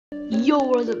Yo,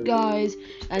 what's up guys?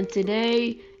 And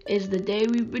today is the day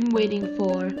we've been waiting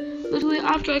for. Literally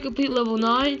after I complete level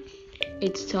 9,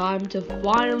 it's time to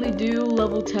finally do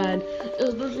level 10.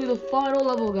 It's literally the final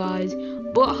level, guys.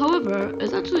 But however,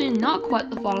 it's actually not quite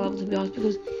the final level, to be honest,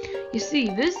 because you see,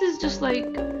 this is just like,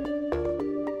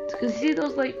 because you see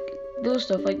those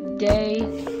stuff like day,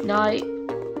 night,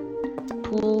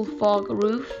 pool, fog,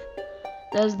 roof.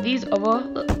 There's those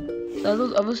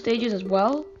other stages as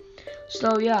well.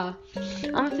 So yeah,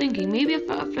 I'm thinking maybe if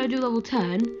I do level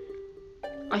 10,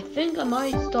 I think I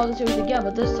might start the series again,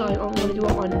 but this time I'm gonna do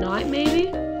it on night maybe.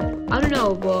 I don't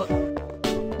know, but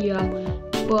yeah.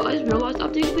 But I just realized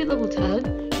after you complete level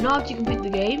 10, you not have to complete the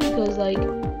game, because like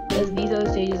there's these other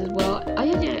stages as well. I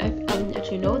didn't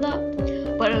actually know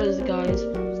that. But anyways, guys,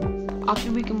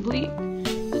 after we complete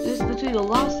this is literally the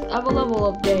last ever level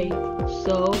of day.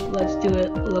 So let's do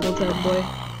it, level 10, boy.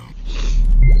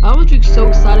 I'm actually so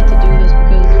excited to do this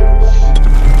because,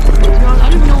 to be honest, I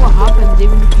don't even know what happens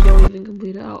even if you don't even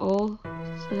complete it at all.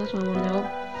 So that's what I want to know.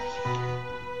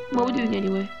 What we're doing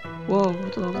anyway. Whoa,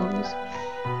 what's a lot of zombies.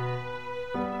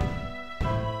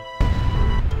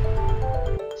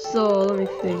 So let me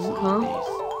think, huh?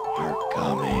 Are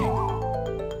coming.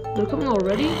 They're coming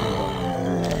already?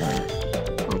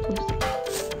 Oh, please.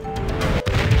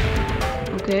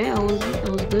 Okay, that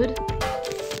was good.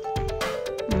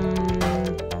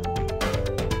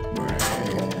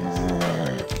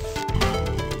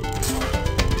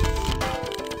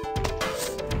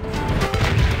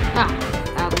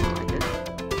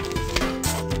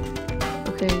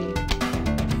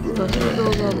 So some of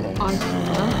those ice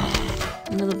left.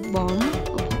 Another bomb.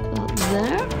 I'll put that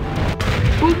there.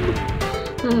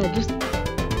 Boom. Just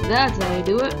that's how you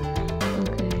do it.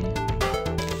 Okay.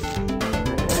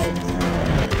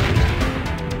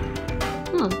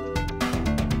 Huh.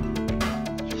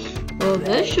 Well,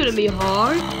 this shouldn't be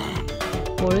hard.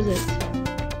 Or is it?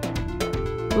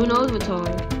 Who knows if it's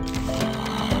hard?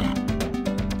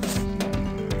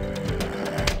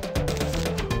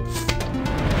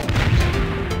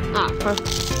 Ah,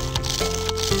 perfect.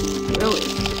 Really?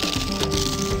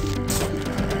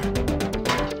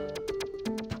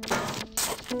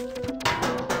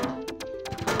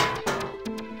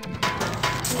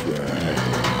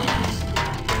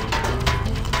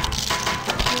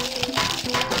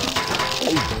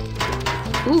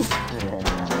 Ooh.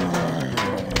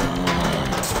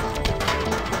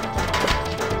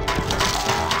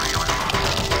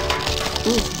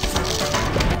 Ooh.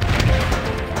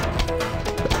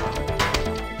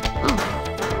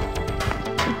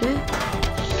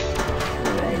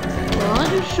 I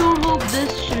sure hope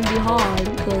this shouldn't be hard,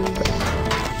 because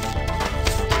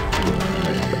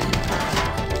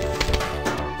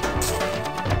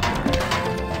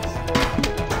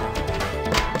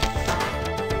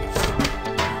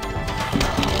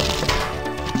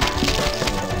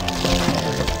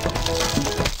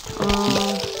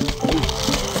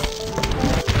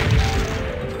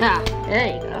there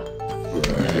you go.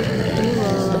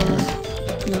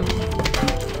 No.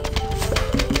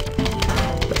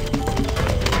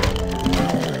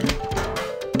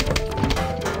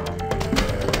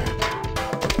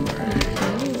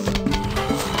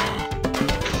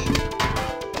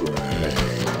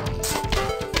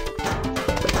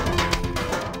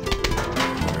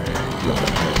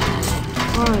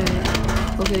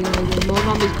 Okay guys, there's more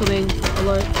zombies coming.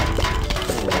 Alert.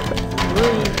 I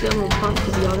really need to get a little pumped, to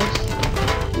be honest.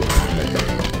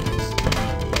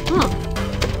 Huh.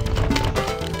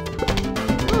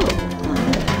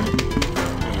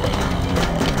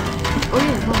 Oh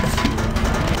yeah, huh.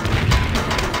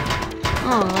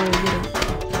 Oh, I already did it.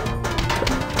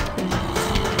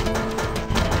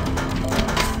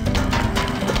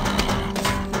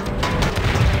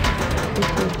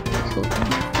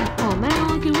 Oh man, I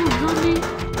only can move zombie.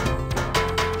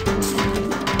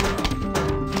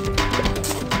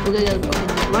 Okay, guys,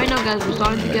 right now, guys, we're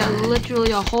starting to get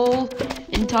literally a whole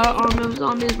entire army of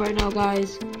zombies right now,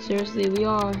 guys. Seriously, we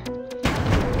are.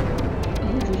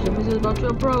 Zombies is about to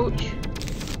approach.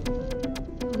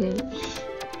 Okay,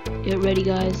 get ready,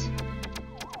 guys.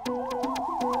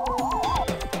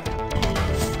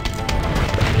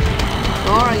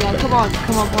 Alright, guys, come on,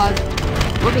 Plaid.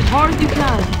 Work as hard as you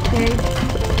can, okay?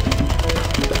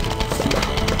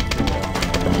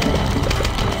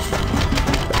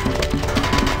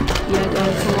 Yeah,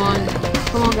 guys,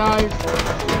 come on, guys.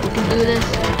 We can do this.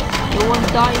 No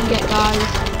one's dying yet, guys.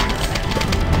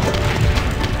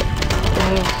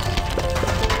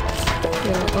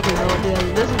 Yeah, okay, well, yeah,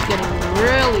 this is getting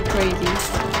really crazy.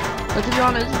 But to be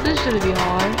honest, this shouldn't be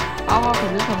hard. How hard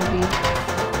can this one be?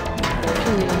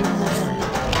 Actually,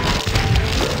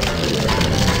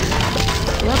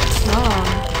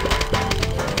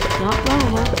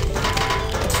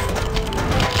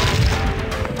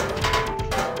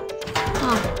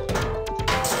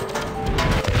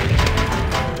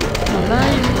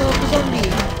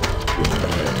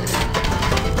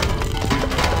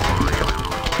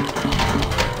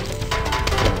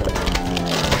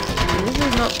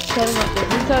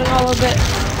 cutting all of it.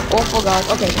 Oh my god.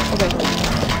 Okay. So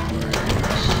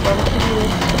let's do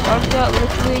this. I've got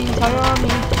literally the entire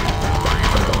army.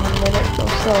 A minute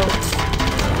or so.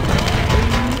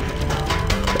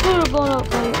 Put a blown up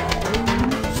plate.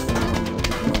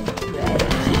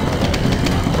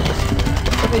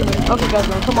 Okay guys,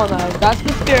 man, come on guys. That's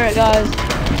the spirit, guys.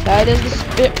 That is the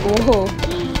spirit.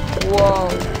 Whoa.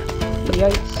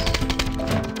 Yikes.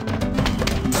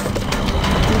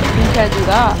 You can't do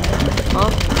that, huh?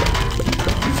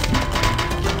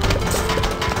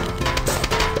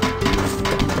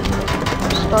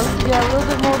 I'm starting to get a little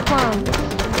bit more plans.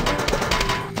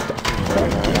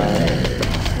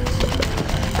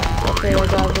 Okay,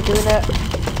 guys, we're doing it.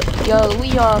 Yo, we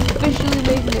are officially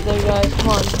making it there, guys. Come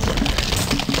on.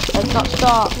 Let's not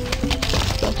stop.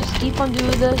 Let's just keep on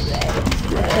doing this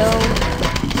until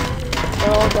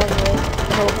they're all done with.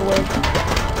 Hopefully.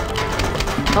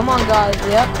 Come on, guys.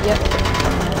 Yep.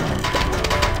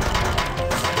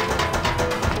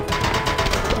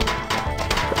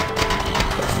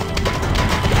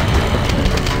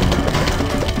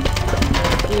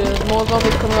 There's more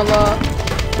zombies coming along.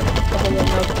 Okay, yeah,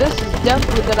 no, this is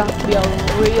definitely gonna have to be a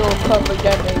real perfect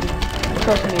ending.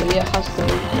 Trust me, it has to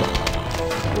be.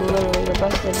 Literally the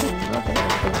best ending. Nothing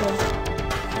else can do.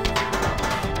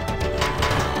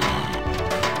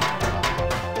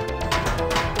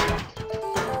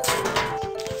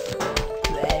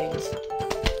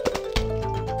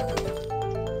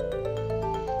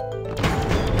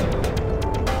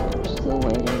 Still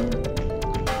waiting.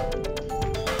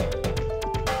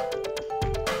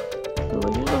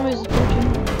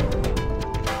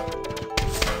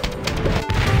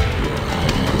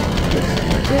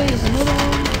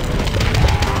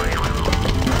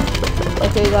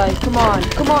 Okay guys, come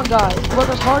on guys, work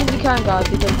as hard as you can guys,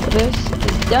 because this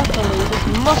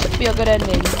must be a good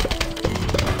ending.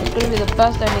 It's gonna be the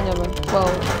best ending ever. Well,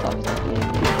 obviously.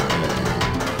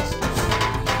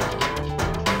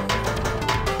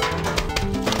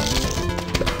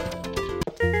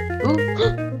 Ooh,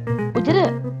 we did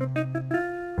it!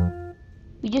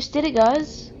 We just did it,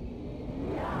 guys.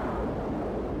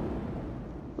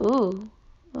 Ooh,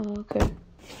 oh, okay.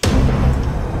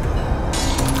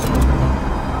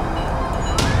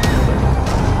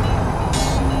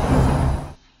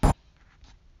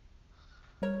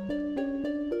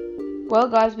 Well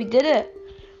guys, we did it.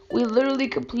 We literally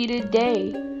completed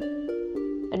day.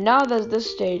 And now there's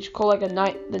this stage called like the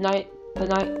night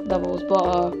levels,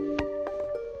 but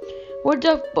we're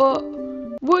just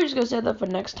gonna save that for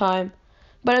next time.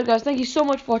 But guys, thank you so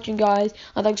much for watching, guys,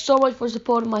 and thanks so much for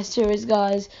supporting my series,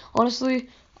 guys. Honestly,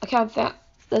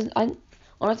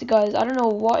 honestly guys, I don't know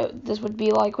what this would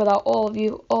be like without all of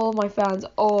you, all of my fans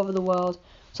all over the world.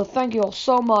 So thank you all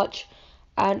so much.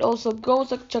 And also go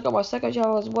check out my second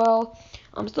channel as well.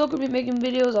 I'm still gonna be making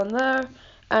videos on there.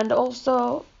 And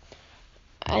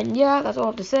yeah, that's all I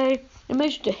have to say. And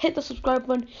make sure to hit the subscribe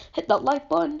button, hit that like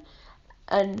button.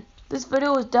 And this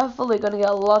video is definitely gonna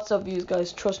get lots of views,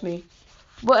 guys, trust me.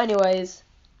 But anyways,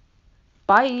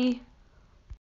 bye.